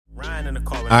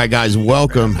All right, guys,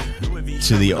 welcome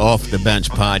to the Off the Bench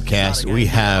podcast. We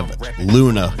have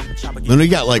Luna. Luna, you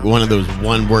got like one of those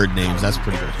one-word names. That's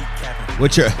pretty good.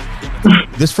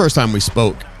 This first time we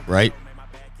spoke, right?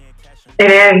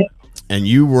 It is. And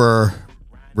you were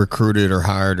recruited or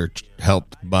hired or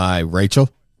helped by Rachel?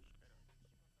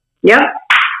 Yep.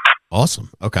 Awesome.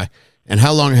 Okay. And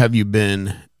how long have you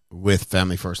been with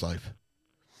Family First Life?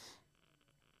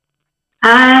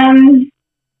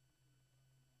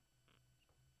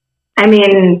 I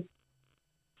mean,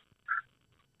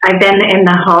 I've been in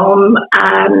the home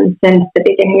since the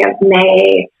beginning of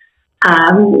May.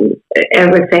 I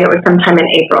would say it was sometime in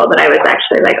April that I was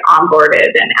actually like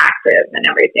onboarded and active and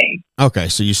everything. Okay,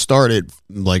 so you started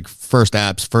like first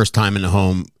time in the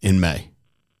home in May.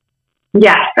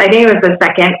 Yes, I think it was the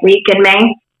second week in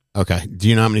May. Okay. Do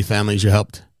you know how many families you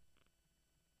helped?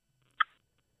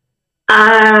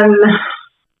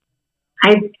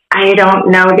 I don't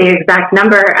know the exact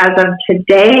number as of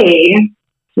today,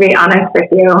 to be honest with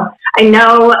you. I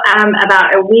know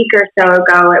about a week or so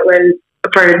ago, it was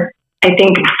I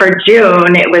think for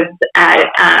June, it was at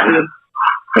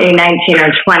say 19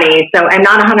 or 20. So I'm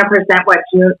not 100% what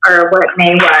June or what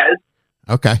May was.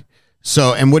 Okay.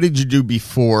 So, and what did you do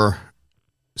before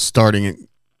starting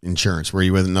insurance? Were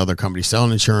you with another company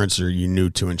selling insurance, or you new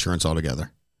to insurance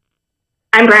altogether?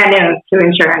 I'm brand new to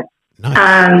insurance.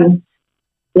 Nice.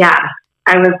 Yeah,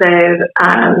 I was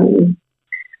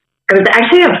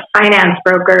actually a finance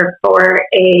broker for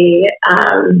a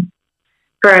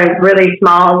really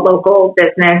small local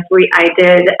business. I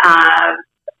did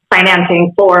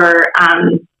financing for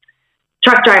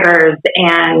truck drivers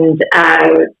and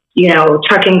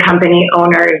trucking company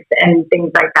owners and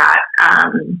things like that.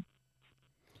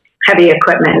 Heavy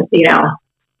equipment,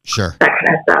 Sure, that kind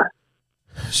of stuff.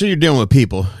 So you're dealing with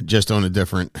people just on a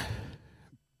different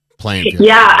playing field.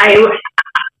 Yeah, I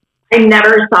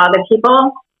never saw the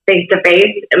people face to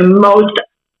face. 100%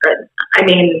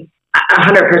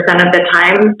 of the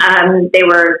time, they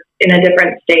were in a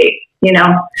different state,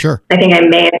 Sure. I think I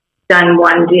may have done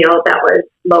one deal that was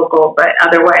local, but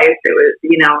otherwise it was,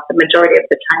 the majority of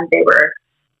the time they were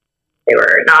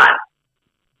not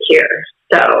here.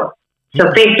 So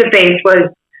face to face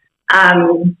was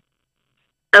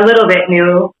a little bit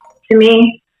new to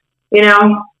me,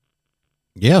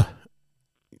 Yeah.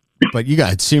 But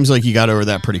it seems like you got over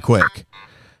that pretty quick.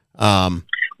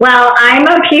 Well, I'm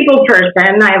a people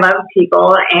person. I love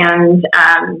people, and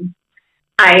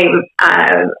I've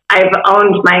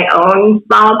owned my own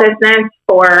small business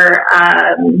for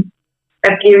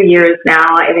a few years now.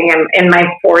 I think I'm in my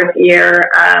fourth year,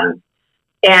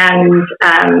 it's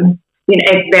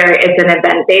an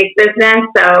event-based business.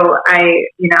 So I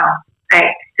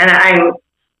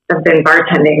have been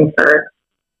bartending for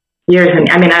years, and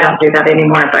I don't do that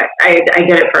anymore, but I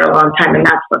did it for a long time, and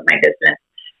that's what my business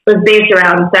was based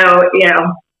around. So,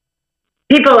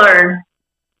 people are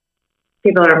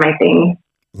my thing.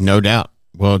 No doubt.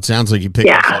 Well, it sounds like you picked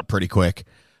this up pretty quick.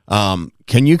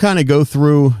 Can you kind of go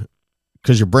through,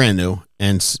 because you're brand new,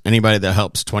 and anybody that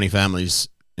helps 20 families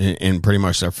in pretty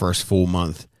much their first full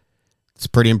month, it's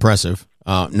pretty impressive.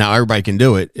 Now everybody can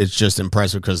do it. It's just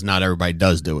impressive because not everybody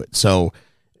does do it. So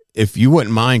if you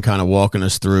wouldn't mind kind of walking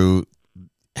us through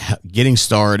getting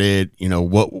started,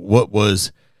 what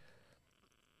was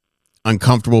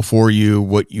uncomfortable for you,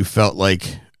 what you felt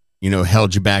like,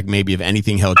 held you back, maybe if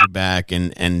anything held you back,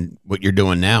 and what you're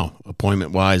doing now,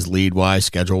 appointment-wise, lead-wise,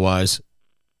 schedule-wise.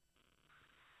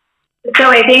 So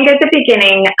I think at the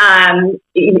beginning,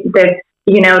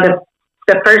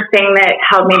 the first thing that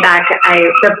held me back,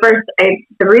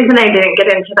 the reason I didn't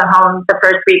get into the home the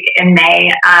first week in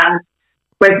May,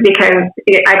 was because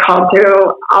I called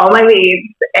through all my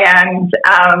leads and,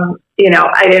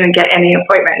 I didn't get any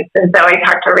appointments. And so I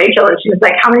talked to Rachel and she was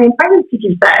like, how many appointments did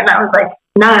you set? And I was like,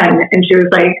 none. And she was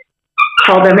like,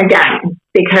 call them again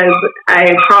because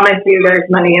I promise you there's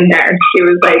money in there. She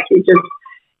was like, so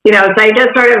I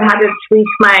just sort of had to tweak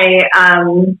my,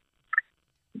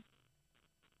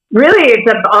 really,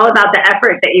 it's all about the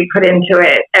effort that you put into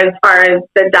it as far as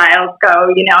the dials go,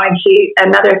 and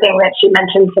another thing that she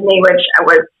mentioned to me, which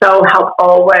was so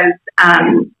helpful, was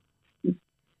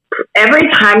every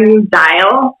time you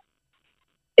dial,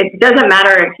 it doesn't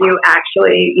matter if you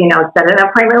actually, set an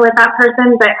appointment with that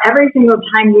person, but every single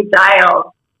time you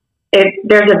dial,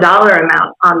 there's a dollar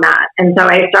amount on that. And so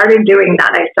I started doing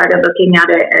that. I started looking at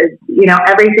it as,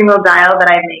 every single dial that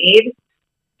I made,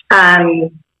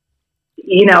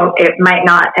 it might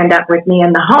not end up with me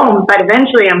in the home, but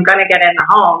eventually I'm going to get in the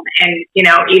home. And,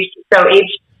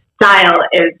 each dial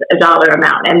is a dollar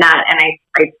amount, and I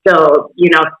still,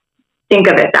 think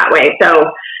of it that way.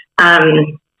 So,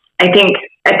 I think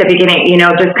at the beginning,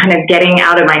 just kind of getting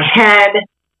out of my head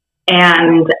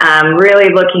and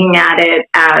really looking at it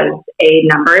as a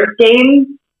numbers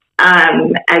game,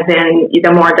 as in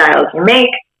the more dials you make,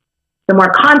 the more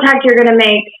contact you're going to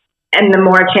make, and the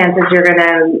more chances you're going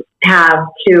to have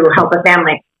to help a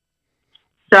family.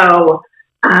 So,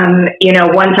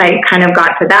 once I kind of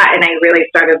got to that and I really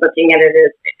started looking at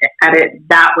it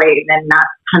that way, then that's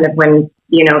kind of when,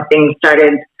 things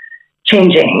started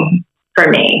changing for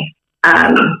me.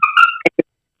 I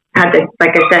had to,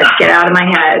 like I said, get out of my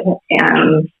head,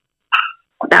 and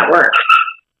that worked.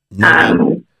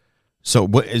 So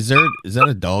what is that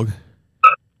a dog?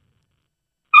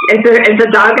 It's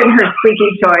a dog and her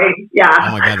squeaky toy. Yeah.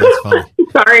 Oh my God, that's funny.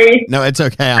 Sorry. No, it's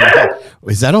okay.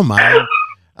 Is that on mine?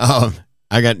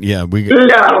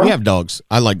 We have dogs.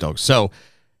 I like dogs. So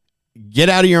get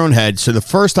out of your own head. So the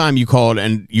first time you called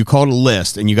a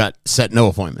list and you got set no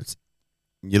appointments,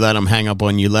 you let them hang up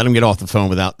on you, let them get off the phone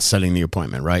without setting the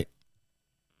appointment, right?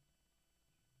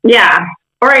 Yeah.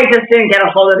 Or I just didn't get a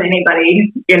hold of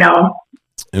anybody,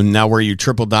 And now were you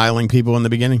triple dialing people in the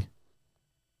beginning?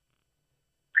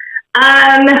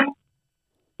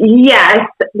 Yes,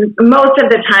 most of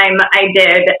the time I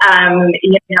did.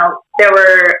 There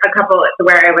were a couple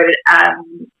where I would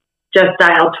just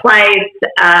dial twice,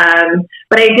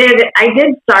 but I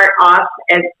did start off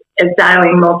as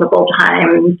dialing multiple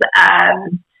times.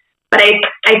 But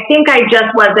I think I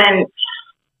just wasn't.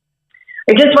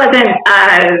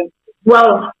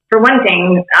 Well, for one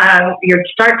thing, your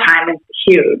start time is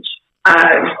huge.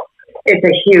 It's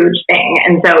a huge thing,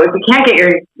 and so if you can't get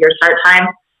your start time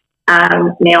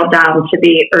nailed down to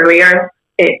be earlier,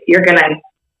 you're gonna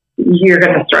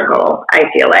struggle, I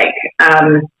feel like.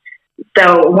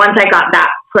 So once I got that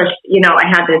pushed, I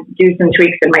had to do some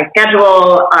tweaks in my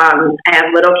schedule. I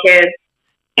have little kids,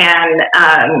 and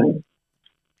I'm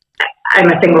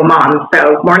a single mom,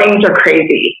 so mornings are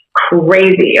crazy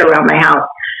around my house.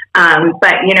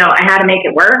 But I had to make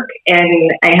it work,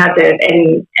 and I had to,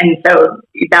 and so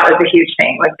that was a huge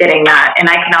thing, like getting that. And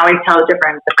I can always tell a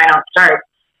difference if I don't start,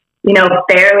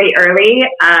 fairly early.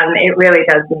 It really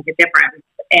does make a difference.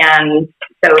 And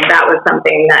so that was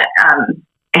something that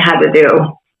I had to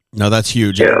do. No, that's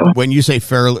huge. Too. When you say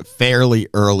fairly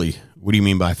early, what do you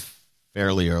mean by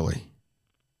fairly early?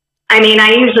 I mean,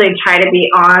 I usually try to be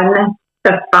on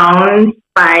the phone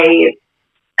by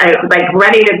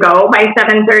ready to go by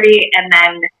 7:30, and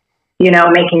then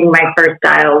making my first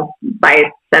dial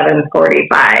by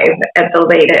 7:45 at the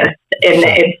latest. And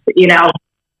it's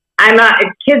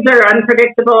kids are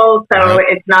unpredictable, so right.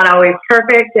 It's not always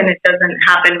perfect, and it doesn't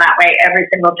happen that way every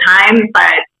single time.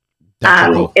 But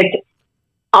it's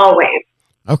always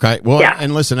okay. Well, yeah.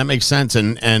 And listen, that makes sense.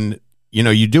 And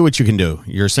you do what you can do.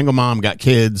 You're a single mom, got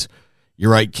kids.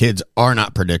 You're right. Kids are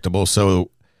not predictable, so.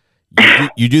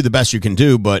 You do the best you can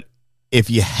do, but if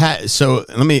you had,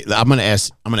 I'm going to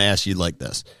ask you like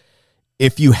this.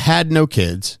 If you had no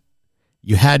kids,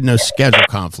 you had no schedule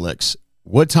conflicts,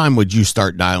 what time would you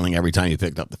start dialing every time you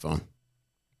picked up the phone?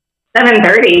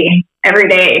 7:30 every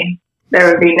day. There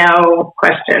would be no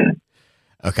question.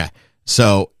 Okay.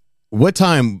 So what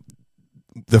time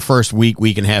the first week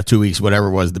and a half, 2 weeks, whatever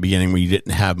it was at the beginning when you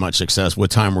didn't have much success,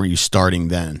 what time were you starting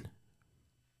then?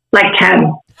 Like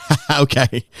 10.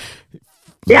 Okay.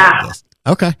 Yeah.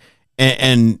 Okay.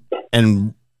 And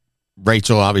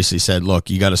Rachel obviously said, look,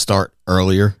 you got to start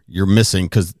earlier. You're missing,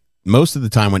 because most of the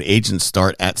time when agents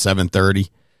start at 7:30,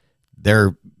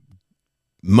 they're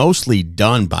mostly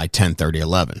done by 10:30,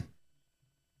 11.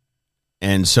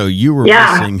 And so you were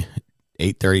missing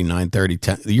 8:30, 9:30,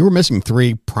 10. You were missing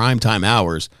 3 primetime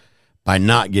hours by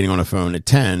not getting on a phone at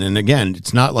 10. And again,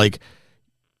 it's not like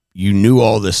you knew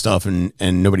all this stuff and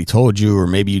nobody told you, or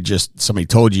maybe somebody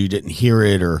told you didn't hear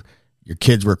it, or your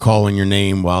kids were calling your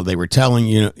name while they were telling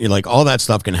you, like all that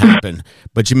stuff can happen,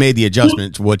 but you made the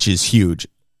adjustments, which is huge.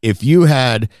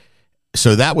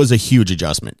 So that was a huge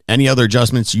adjustment. Any other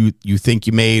adjustments you think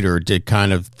you made, or did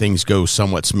kind of things go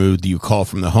somewhat smooth? Do you call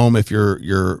from the home if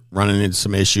you're running into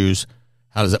some issues?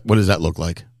 What does that look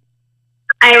like?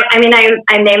 I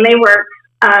mainly work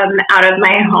out of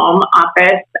my home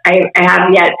office. I have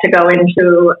yet to go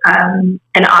into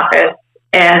an office,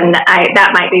 and that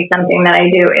might be something that I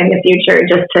do in the future,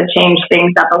 just to change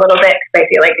things up a little bit, because I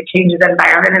feel like a change of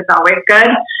environment is always good.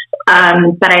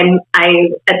 But I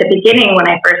at the beginning, when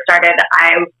I first started,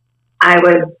 I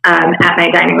was at my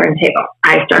dining room table.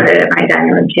 I started at my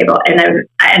dining room table,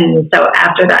 and so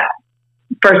after that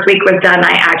first week was done,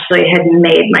 I actually had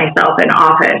made myself an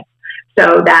office. So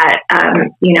that,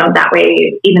 that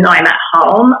way, even though I'm at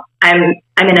home, I'm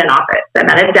in an office. I'm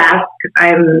at a desk.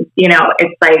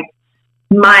 It's like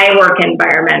my work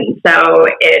environment. So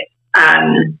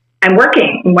I'm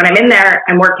working. When I'm in there,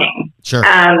 I'm working. Sure.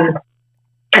 And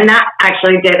that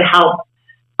actually did help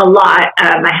a lot.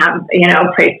 I have,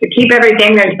 place to keep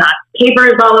everything. There's not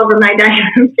papers all over my dining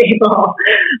room table.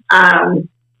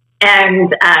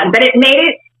 But it made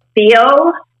it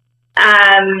feel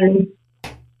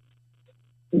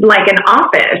like an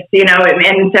office,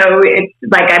 and so it's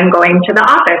like I'm going to the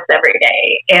office every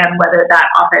day, and whether that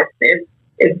office is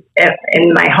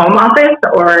in my home office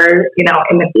or,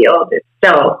 in the field, it's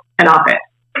still an office.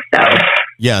 So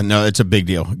yeah, no, it's a big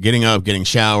deal. Getting up, getting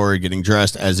showered, getting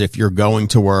dressed as if you're going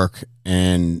to work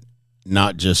and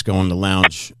not just going to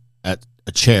lounge at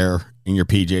a chair in your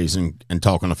PJs and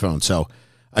talk on the phone. So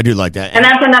I do like that. And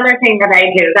that's another thing that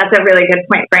I do. That's a really good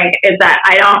point, Frank, is that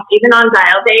I don't, even on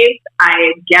dial days,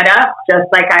 I get up just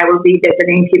like I would be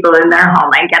visiting people in their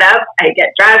home. I get up, I get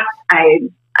dressed, I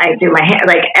do my hair,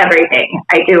 like everything.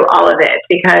 I do all of it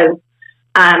because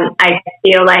I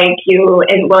feel like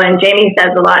and Jamie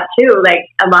says a lot too, like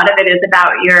a lot of it is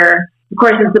about of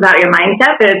course it's about your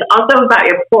mindset, but it's also about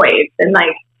your voice and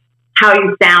like how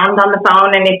you sound on the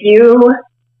phone. And if you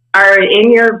are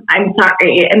I'm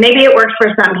sorry, and maybe it works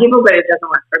for some people, but it doesn't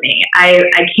work for me. I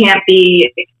can't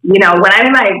be, when I'm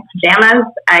in my pajamas,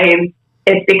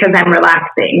 it's because I'm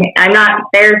relaxing. I'm not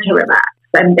there to relax.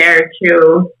 I'm there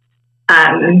to,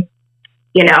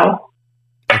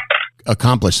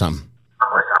 accomplish something.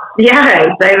 Yes,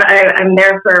 I'm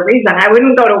there for a reason. I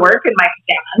wouldn't go to work in my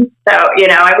pajamas. So,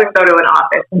 I wouldn't go to an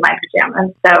office in my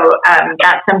pajamas. So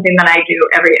that's something that I do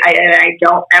I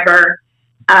don't ever,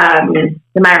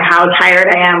 no matter how tired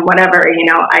I am, whatever,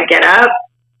 I get up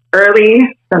early,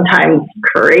 sometimes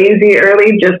crazy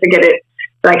early, just to get it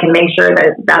so I can make sure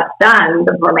that that's done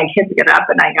before my kids get up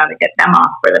and I got to get them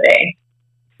off for the day.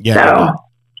 Yeah. So.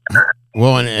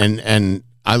 Well, and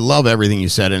I love everything you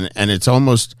said. And it's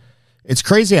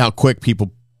crazy how quick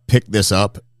people pick this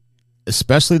up,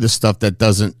 especially the stuff that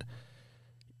doesn't,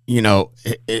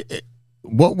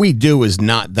 what we do is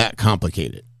not that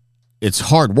complicated. It's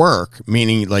hard work,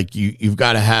 meaning like you've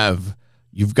got to have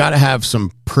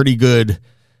some pretty good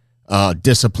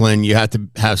discipline. You have to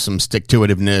have some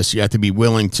stick-to-itiveness. You have to be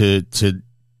willing to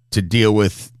deal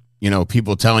with,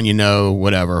 people telling you no,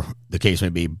 whatever the case may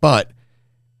be. But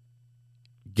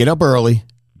get up early,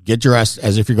 get dressed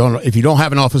as if if you don't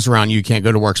have an office around you, you can't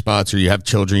go to work spots, or you have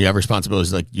children, you have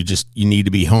responsibilities, like you need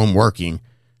to be home working,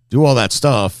 do all that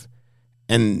stuff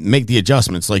and make the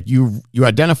adjustments. Like you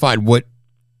identified what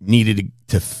needed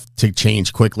to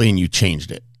change quickly and you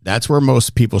changed it. That's where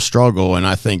most people struggle. And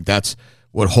I think that's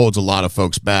what holds a lot of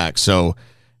folks back. So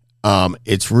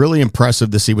it's really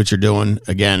impressive to see what you're doing.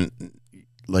 Again,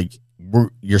 like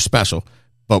you're special,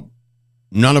 but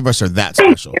none of us are that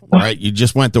special, right? You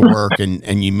just went to work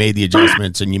and you made the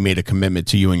adjustments and you made a commitment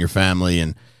to you and your family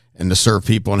and to serve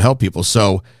people and help people.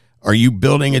 So are you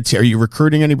building are you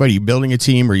recruiting anybody? Are you building a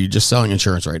team, or are you just selling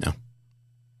insurance right now?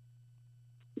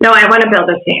 No, I want to build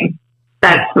a team.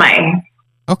 That's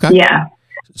okay. Yeah.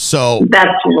 So that's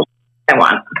what I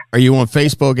want. Are you on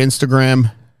Facebook,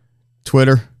 Instagram,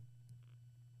 Twitter?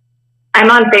 I'm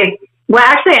on Facebook. Well,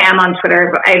 actually, I am on Twitter,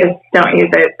 but I just don't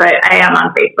use it. But I am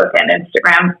on Facebook and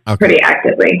Instagram pretty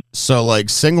actively. So, like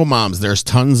single moms, there's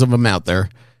tons of them out there.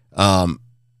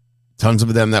 Tons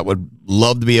of them that would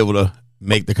love to be able to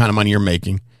make the kind of money you're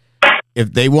making.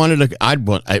 If they wanted to,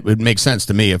 it would make sense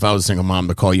to me if I was a single mom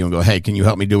to call you and go, "Hey, can you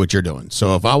help me do what you're doing?"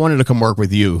 So, if I wanted to come work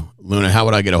with you, Luna, how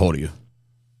would I get a hold of you?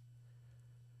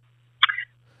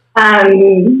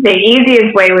 The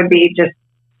easiest way would be just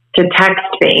to text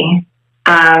me.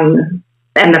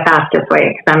 And the fastest way,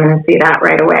 because I'm going to see that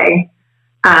right away.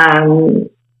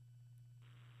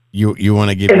 You want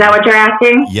to give? Is that what you're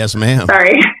asking? Yes, ma'am.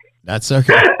 Sorry. That's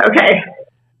okay. Okay.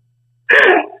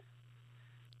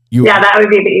 That would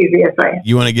be the easiest way.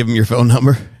 You want to give them your phone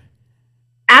number?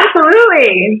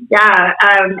 Absolutely. Yeah.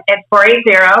 It's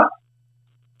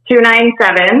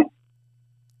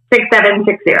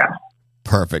 480-297-6760.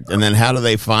 Perfect. And then how do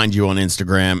they find you on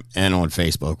Instagram and on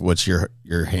Facebook? What's your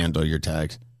handle, your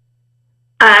tags?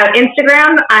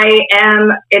 Instagram,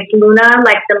 it's Luna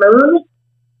Like the Moon.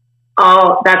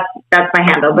 That's my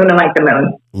handle, Luna Like the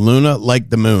Moon. Luna Like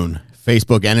the Moon.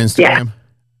 Facebook and Instagram?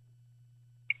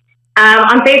 Yeah.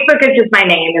 On Facebook, it's just my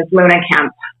name. It's Luna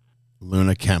Kemp.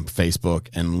 Luna Kemp, Facebook,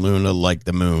 and Luna Like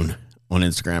the Moon on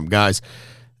Instagram. Guys,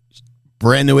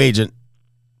 brand new agent,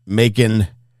 making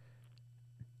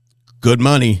good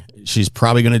money. She's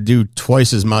probably going to do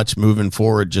twice as much moving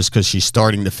forward just because she's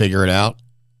starting to figure it out.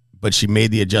 But she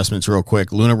made the adjustments real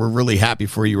quick. Luna, we're really happy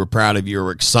for you. We're proud of you.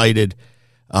 We're excited.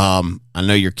 I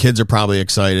know your kids are probably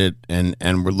excited, and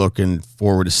we're looking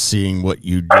forward to seeing what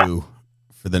you do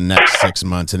for the next 6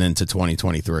 months and into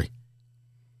 2023.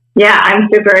 Yeah, I'm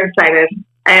super excited.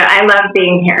 I love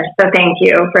being here. So thank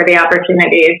you for the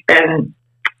opportunity. It's been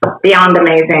beyond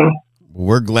amazing.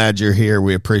 We're glad you're here.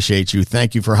 We appreciate you.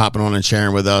 Thank you for hopping on and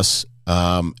sharing with us.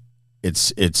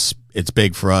 It's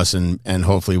big for us, and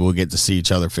hopefully we'll get to see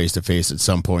each other face to face at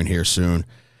some point here soon.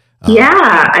 Yeah,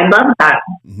 I love that.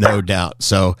 No doubt.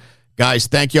 So, guys,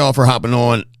 thank you all for hopping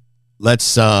on.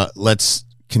 Let's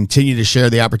continue to share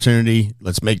the opportunity.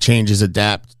 Let's make changes,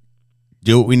 adapt,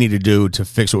 do what we need to do to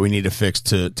fix what we need to fix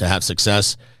to have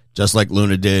success, just like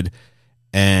Luna did.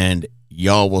 And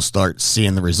y'all will start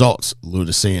seeing the results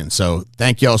Luna's seeing. So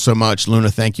thank y'all so much. Luna,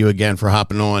 thank you again for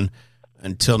hopping on.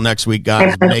 Until next week,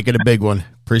 guys, make it a big one.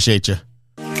 Appreciate you.